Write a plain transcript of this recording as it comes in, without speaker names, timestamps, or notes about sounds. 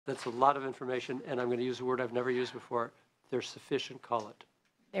That's a lot of information, and I'm going to use a word I've never used before. There's sufficient, call it.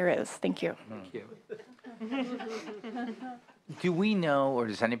 There is. Thank you. Thank you. Do we know, or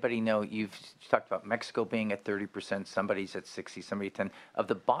does anybody know, you've talked about Mexico being at 30%, somebody's at 60, somebody at 10. Of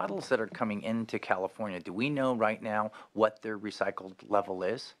the bottles that are coming into California, do we know right now what their recycled level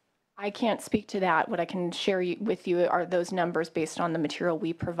is? I can't speak to that. What I can share with you are those numbers based on the material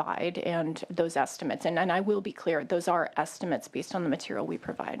we provide and those estimates. And I will be clear, those are estimates based on the material we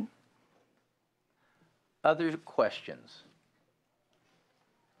provide. Other questions?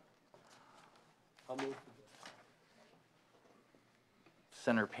 I'll move.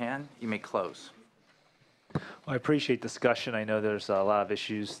 Senator Pan, you may close. Well, I appreciate discussion. I know there's a lot of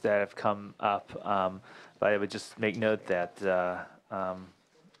issues that have come up, but I would just make note that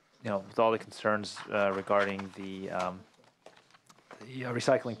you know, with all the concerns regarding the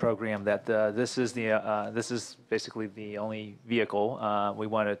recycling program, that this is basically the only vehicle. We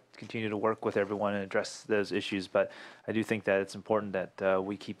want to continue to work with everyone and address those issues, but I do think that it's important that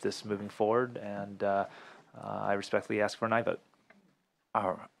we keep this moving forward, and I respectfully ask for an aye vote.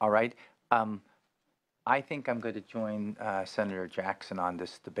 All right. I think I'm going to join Senator Jackson on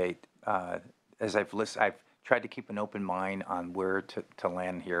this debate. As I've tried to keep an open mind on where to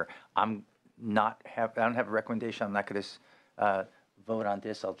land here. I don't have a recommendation. I'm not going to vote on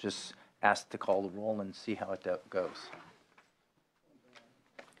this. I'll just ask to call the roll and see how it goes.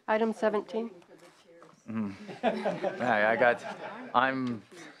 Item 17. I'm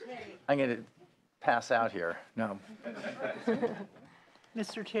going to pass out here. No.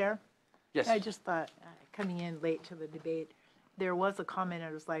 Mr. Chair? Yes. I just thought, coming in late to the debate, there was a comment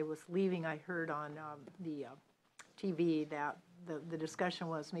as I was leaving, I heard on the TV that the discussion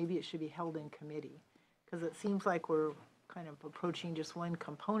was maybe it should be held in committee, because it seems like we're kind of approaching just one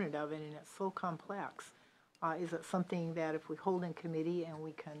component of it, and it's so complex. Is it something that if we hold in committee and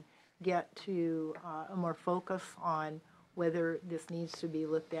we can get to a more focus on whether this needs to be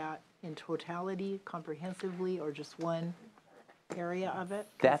looked at in totality, comprehensively, or just one area of it?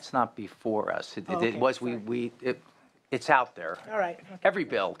 That's not before us. Okay, It's out there. All right. Okay. Every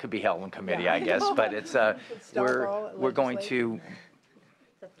bill could be held in committee, I guess, but it's we're going to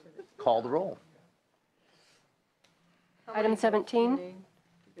call the roll. Item 17.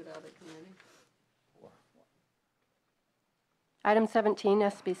 Item 17,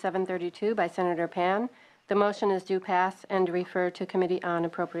 SB 732 by Senator Pan. The motion is do pass and refer to Committee on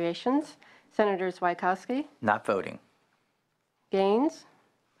Appropriations. Senators Wieckowski, Not voting. Gaines,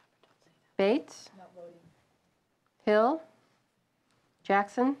 Bates, Hill,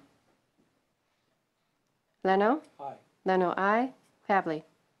 Jackson, Leno, Aye. Leno, aye. Pavley.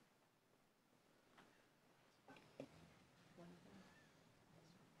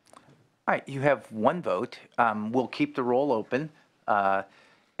 All right, you have one vote. We'll keep the roll open,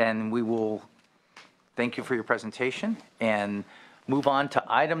 and we will thank you for your presentation and move on to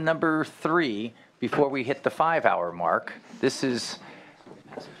item number 3 before we hit the 5-hour mark. This is...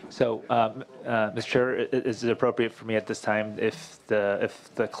 So, Mr. Chair, is it appropriate for me at this time, at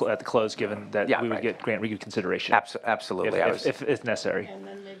the close, given that we would grant reconsideration? Absolutely. If necessary. And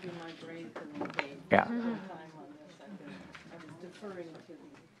then maybe my break and then debate. Yeah. Time on the second. I was deferring to the.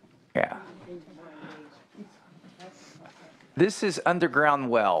 Yeah. This is underground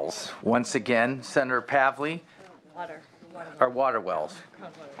wells. Once again, Senator Pavley. Water wells.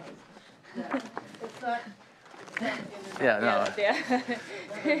 It's not. Yeah, no.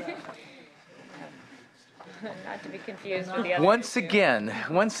 Not to be confused with the other. Once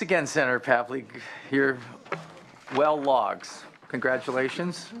again, Senator Pavley, your well logs.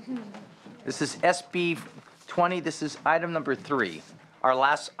 Congratulations. This is SB 20. This is item number 3, our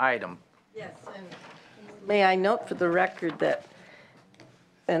last item. Yes, and may I note for the record that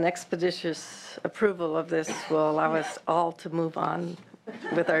an expeditious approval of this will allow us all to move on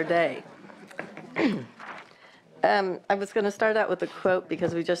with our day. I was going to start out with a quote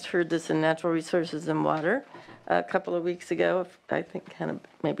because we just heard this in Natural Resources and Water a couple of weeks ago. I think kind of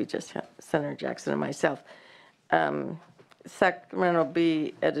maybe just Senator Jackson and myself. Sacramento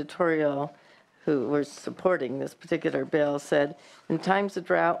Bee editorial, who was supporting this particular bill, said, "In times of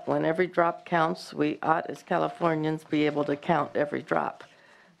drought, when every drop counts, we ought as Californians be able to count every drop."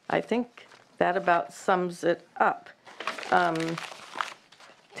 I think that about sums it up.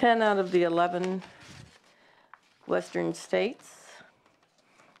 10 out of the 11 Western states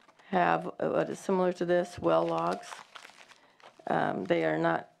have what is similar to this, well logs. They are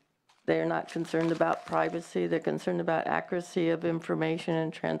not concerned about privacy. They're concerned about accuracy of information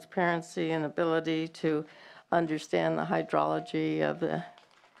and transparency and ability to understand the hydrology of the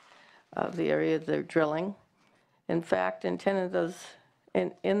area they're drilling. In fact, in 10 of those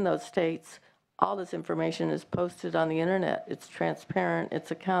in those states, all this information is posted on the internet. It's transparent,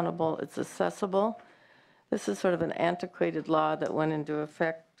 it's accountable, it's accessible. This is sort of an antiquated law that went into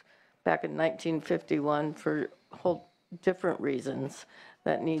effect back in 1951 for whole different reasons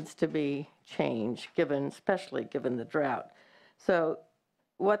that needs to be changed, especially given the drought. So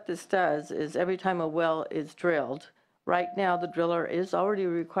what this does is every time a well is drilled, right now the driller is already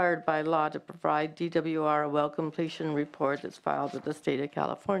required by law to provide DWR a well completion report that's filed with the state of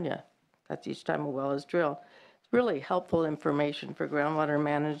California. That's each time a well is drilled. It's really helpful information for groundwater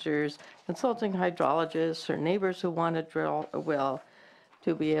managers, consulting hydrologists, or neighbors who want to drill a well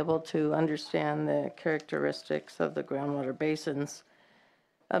to be able to understand the characteristics of the groundwater basins.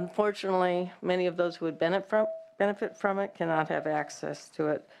 Unfortunately, many of those who would benefit from it cannot have access to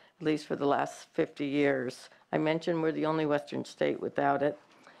it, at least for the last 50 years. I mentioned we're the only Western state without it.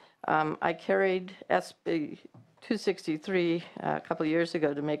 I carried SB 263 a couple of years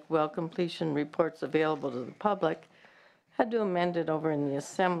ago to make well completion reports available to the public. Had to amend it over in the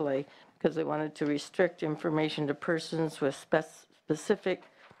Assembly because they wanted to restrict information to persons with specific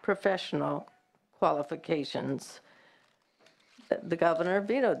professional qualifications. The governor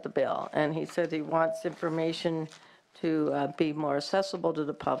vetoed the bill, and he said he wants information to be more accessible to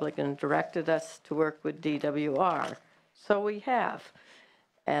the public and directed us to work with DWR. So we have,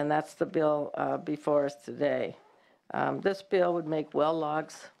 and that's the bill before us today. This bill would make well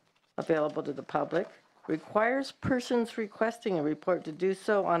logs available to the public, requires persons requesting a report to do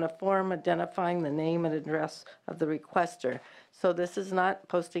so on a form identifying the name and address of the requester. So this is not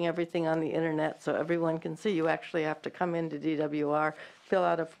posting everything on the internet so everyone can see. You actually have to come into DWR, fill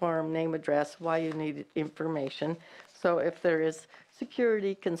out a form, name, address, why you need information. So if there is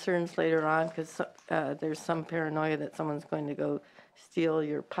security concerns later on, because there's some paranoia that someone's going to go steal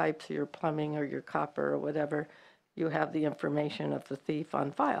your pipes or your plumbing or your copper or whatever, you have the information of the thief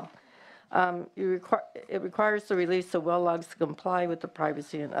on file. It requires the release of well logs to comply with the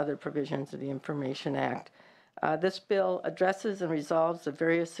privacy and other provisions of the Information Act. This bill addresses and resolves the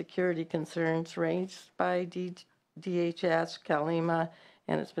various security concerns raised by DHS, CalEMA,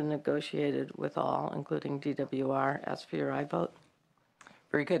 and it's been negotiated with all, including DWR. Ask for your aye vote.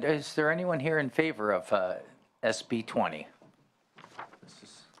 Very good. Is there anyone here in favor of SB 20?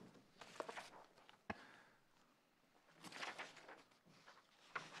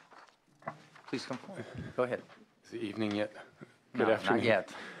 Please come forward. Go ahead. Is it evening yet? No, Good afternoon. not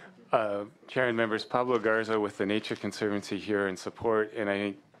yet. Chair and members, Pablo Garza with the Nature Conservancy here in support. And I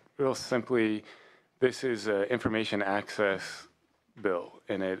think real simply, this is an information access bill,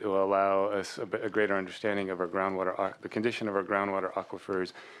 and it will allow us a greater understanding of our groundwater, the condition of our groundwater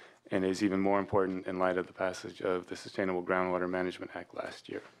aquifers, and is even more important in light of the passage of the Sustainable Groundwater Management Act last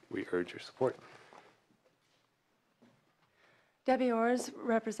year. We urge your support. Debbie Orrs,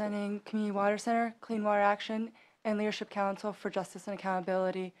 representing Community Water Center, Clean Water Action, and Leadership Council for Justice and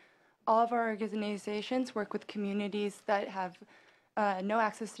Accountability. All of our organizations work with communities that have no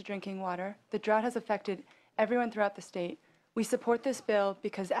access to drinking water. The drought has affected everyone throughout the state. We support this bill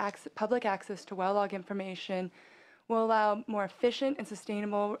because public access to well log information will allow more efficient and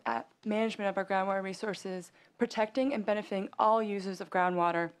sustainable management of our groundwater resources, protecting and benefiting all users of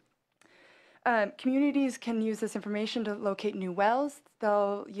groundwater. Communities can use this information to locate new wells.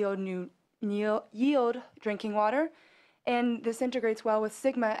 They'll yield drinking water, and this integrates well with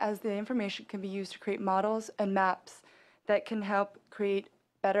SGMA, as the information can be used to create models and maps that can help create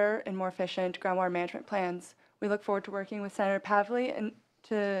better and more efficient groundwater management plans. We look forward to working with Senator Pavley and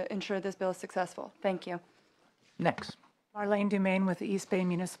to ensure this bill is successful. Thank you. Next. Marlene Dumaine with the East Bay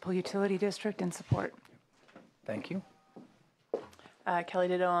Municipal Utility District in support. Thank you. Kelly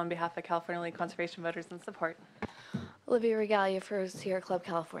Ditto on behalf of California League Conservation Voters in support. Olivia Regalia for Sierra Club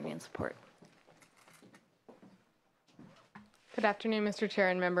California in support. Good afternoon, Mr. Chair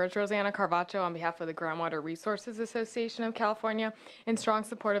and members. Rosanna Carvacho on behalf of the Groundwater Resources Association of California in strong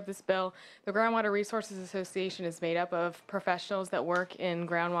support of this bill. The Groundwater Resources Association is made up of professionals that work in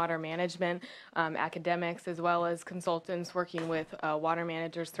groundwater management, academics, as well as consultants working with water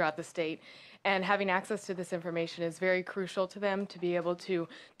managers throughout the state. And having access to this information is very crucial to them to be able to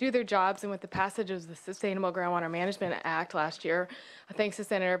do their jobs. And with the passage of the Sustainable Groundwater Management Act last year, thanks to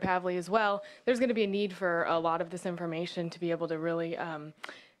Senator Pavley as well, there's going to be a need for a lot of this information to be able to really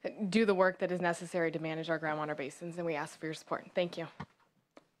do the work that is necessary to manage our groundwater basins. And we ask for your support. Thank you.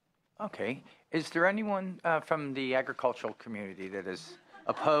 Okay. Is there anyone from the agricultural community that is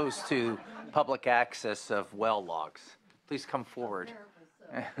opposed to public access of well logs? Please come forward.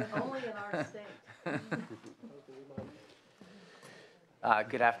 Only in our state.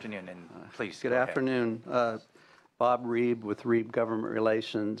 Good afternoon, and please. Good go ahead. afternoon. Bob Reeb with Reeb Government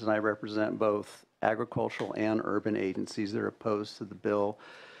Relations, and I represent both agricultural and urban agencies that are opposed to the bill.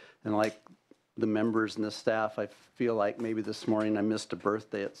 And like the members and the staff, I feel like maybe this morning I missed a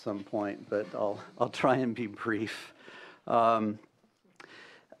birthday at some point, but I'll try and be brief. I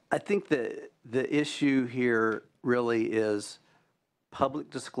think the issue here really is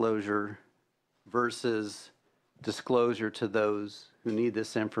public disclosure versus disclosure to those who need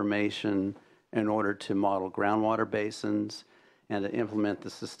this information in order to model groundwater basins and to implement the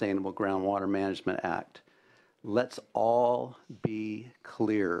Sustainable Groundwater Management Act. Let's all be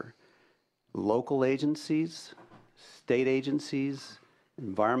clear. Local agencies, state agencies,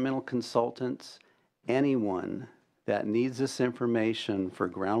 environmental consultants, anyone that needs this information for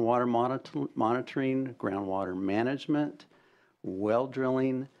groundwater monitoring, groundwater management, well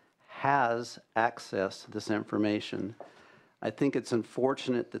drilling, has access to this information. I think it's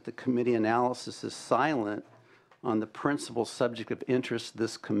unfortunate that the committee analysis is silent on the principal subject of interest of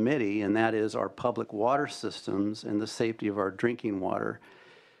this committee, and that is our public water systems and the safety of our drinking water.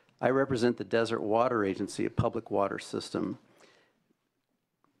 I represent the Desert Water Agency, a public water system.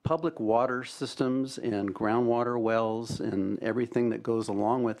 Public water systems and groundwater wells and everything that goes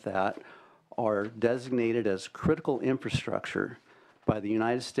along with that are designated as critical infrastructure by the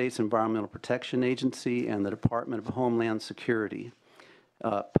United States Environmental Protection Agency and the Department of Homeland Security.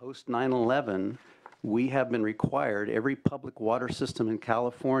 Post 9/11, we have been required, every public water system in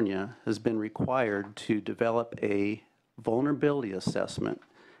California has been required to develop a vulnerability assessment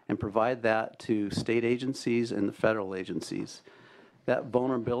and provide that to state agencies and the federal agencies. That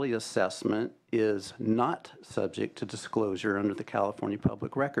vulnerability assessment is not subject to disclosure under the California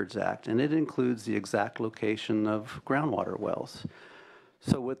Public Records Act, and it includes the exact location of groundwater wells.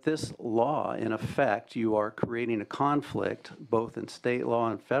 So with this law in effect, you are creating a conflict both in state law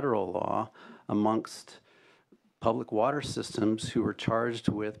and federal law amongst public water systems who are charged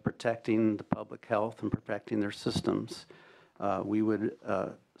with protecting the public health and protecting their systems. We would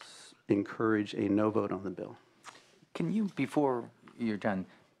encourage a no vote on the bill. Can you, before you're done,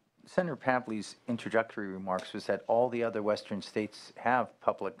 Senator Pavley's introductory remarks was that all the other Western states have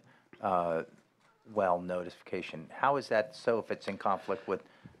public well notification. How is that so if it's in conflict with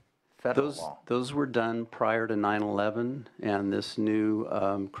federal law? Those were done prior to 9/11, and this new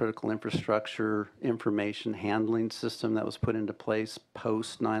critical infrastructure information handling system that was put into place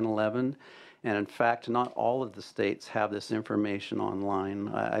post 9/11. And in fact, not all of the states have this information online.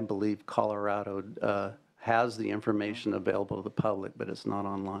 I believe Colorado has the information available to the public, but it's not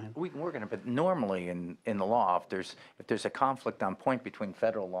online. But normally in the law, if there's a conflict on point between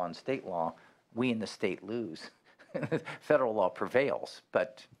federal law and state law, we in the state lose. Federal law prevails,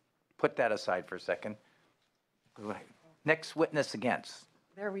 but put that aside for a second. Next witness against.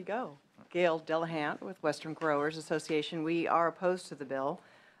 There we go. Gail Delahant with Western Growers Association. We are opposed to the bill.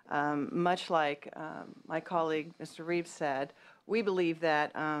 Much like my colleague, Mr. Reeves, said, we believe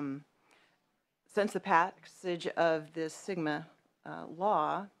that since the passage of this SGMA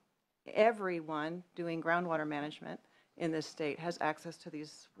law, everyone doing groundwater management in this state has access to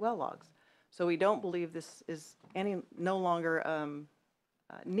these well logs. So we don't believe this is no longer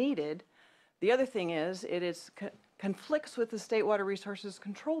needed. The other thing is, conflicts with the State Water Resources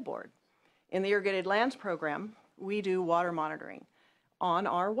Control Board. In the Irrigated Lands Program, we do water monitoring on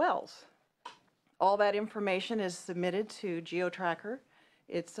our wells. All that information is submitted to GeoTracker.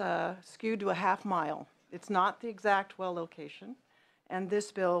 It's skewed to a half mile. It's not the exact well location, and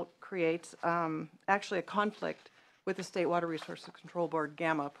this bill creates actually a conflict with the State Water Resources Control Board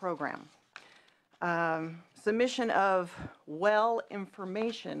GAMA program. Submission of well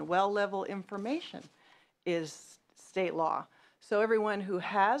information, well level information is state law. So everyone who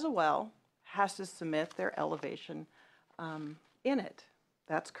has a well has to submit their elevation in it.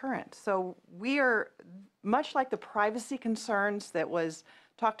 That's current. So we are, much like the privacy concerns that was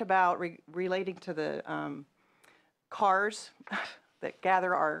talked about relating to the cars that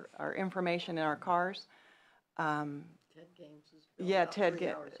gather our information in our cars. Ted Gaines is Yeah, Ted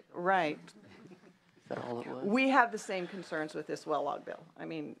Gaines, right. all it was? We have the same concerns with this well log bill. I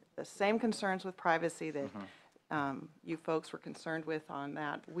mean, the same concerns with privacy that you folks were concerned with on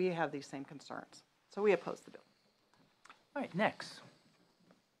that. We have these same concerns. So we oppose the bill. All right, next.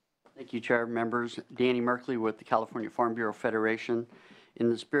 Thank you, Chair, members. Danny Merkley with the California Farm Bureau Federation. In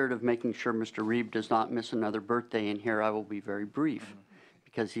the spirit of making sure Mr. Reeb does not miss another birthday in here, I will be very brief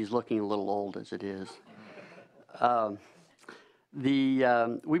because he's looking a little old as it is.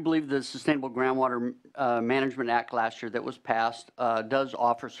 We believe the Sustainable Groundwater Management Act last year that was passed does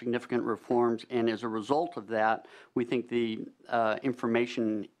offer significant reforms, and as a result of that, we think the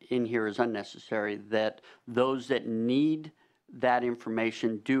information in here is unnecessary, that those that need that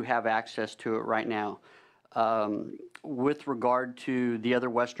information do have access to it right now. With regard to the other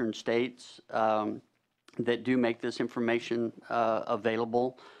western states that do make this information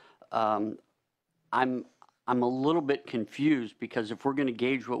available, I'm a little bit confused, because if we're going to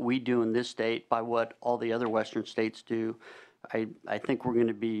gauge what we do in this state by what all the other western states do, I think we're going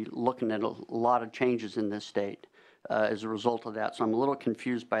to be looking at a lot of changes in this state as a result of that. So I'm a little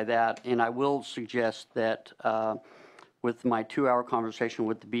confused by that. And I will suggest that with my 2-hour conversation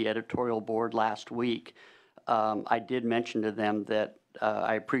with the Bee editorial board last week, I did mention to them that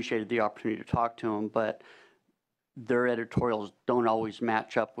I appreciated the opportunity to talk to them, but their editorials don't always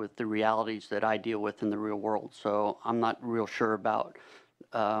match up with the realities that I deal with in the real world. So I'm not real sure about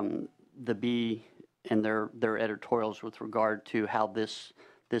the Bee and their editorials with regard to how this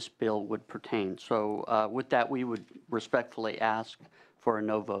bill would pertain. So with that, we would respectfully ask for a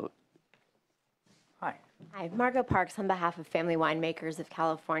no vote. Hi. Hi, Margot Parks on behalf of Family Winemakers of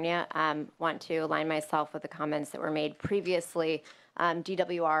California. Want to align myself with the comments that were made previously.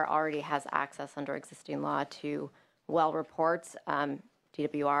 DWR already has access under existing law to well reports.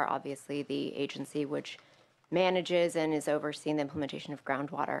 DWR, obviously the agency which manages and is overseeing the implementation of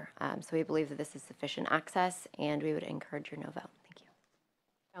groundwater. So we believe that this is sufficient access, and we would encourage your no vote. Thank you.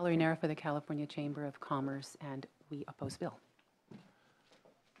 Valerie Nera for the California Chamber of Commerce, and we oppose bill.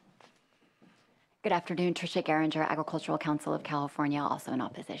 Good afternoon, Tricia Geringer, Agricultural Council of California, also in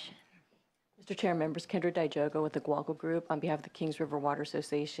opposition. Mr. Chair, members, Kendra Dijogo with the Gualco Group on behalf of the Kings River Water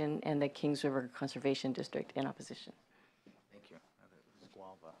Association and the Kings River Conservation District in opposition. Thank you.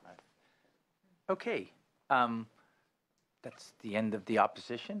 Okay. That's the end of the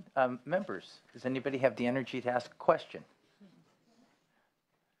opposition. Members, does anybody have the energy to ask a question?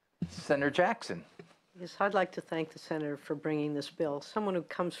 Senator Jackson. Yes, I'd like to thank the senator for bringing this bill. Someone who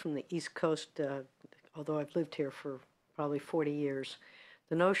comes from the East Coast, although I've lived here for probably 40 years,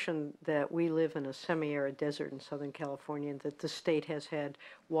 the notion that we live in a semi-arid desert in Southern California and that the state has had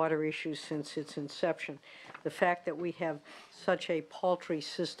water issues since its inception, the fact that we have such a paltry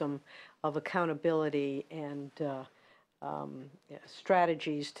system of accountability and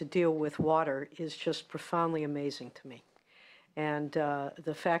strategies to deal with water is just profoundly amazing to me. And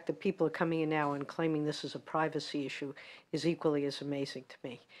the fact that people are coming in now and claiming this is a privacy issue is equally as amazing to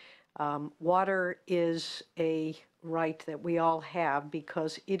me. Water is a right that we all have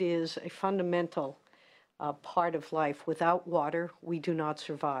because it is a fundamental part of life. Without water, we do not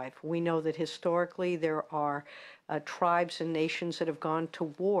survive. We know that historically there are tribes and nations that have gone to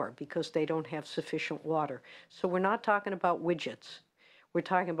war because they don't have sufficient water. So we're not talking about widgets. We're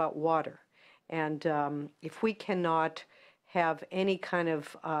talking about water. And if we cannot have any kind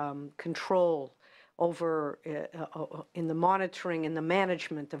of control over in the monitoring and the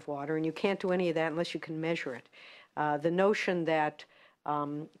management of water, and you can't do any of that unless you can measure it. The notion that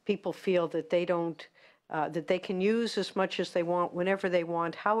people feel that they don't, that they can use as much as they want, whenever they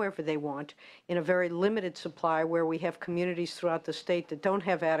want, however they want, in a very limited supply where we have communities throughout the state that don't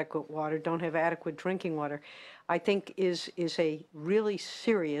have adequate water, don't have adequate drinking water, I think is a really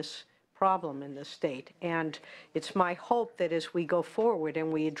serious problem in the state. And it's my hope that as we go forward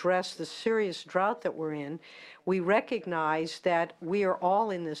and we address the serious drought that we're in, we recognize that we are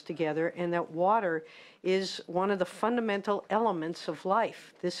all in this together and that water is one of the fundamental elements of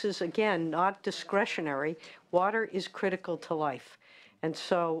life. This is, again, not discretionary. Water is critical to life. And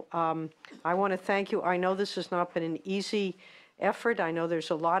so I want to thank you. I know this has not been an easy effort. I know there's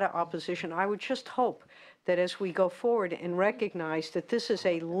a lot of opposition. I would just hope that as we go forward and recognize that this is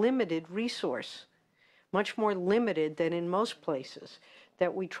a limited resource, much more limited than in most places,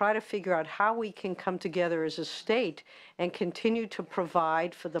 that we try to figure out how we can come together as a state and continue to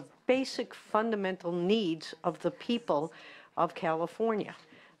provide for the basic fundamental needs of the people of California.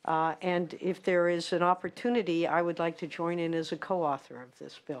 And if there is an opportunity, I would like to join in as a co-author of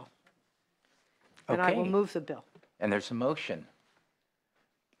this bill. And I will move the bill. And there's a motion.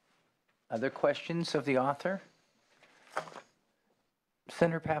 Other questions of the author?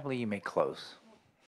 Senator Pavley, you may close.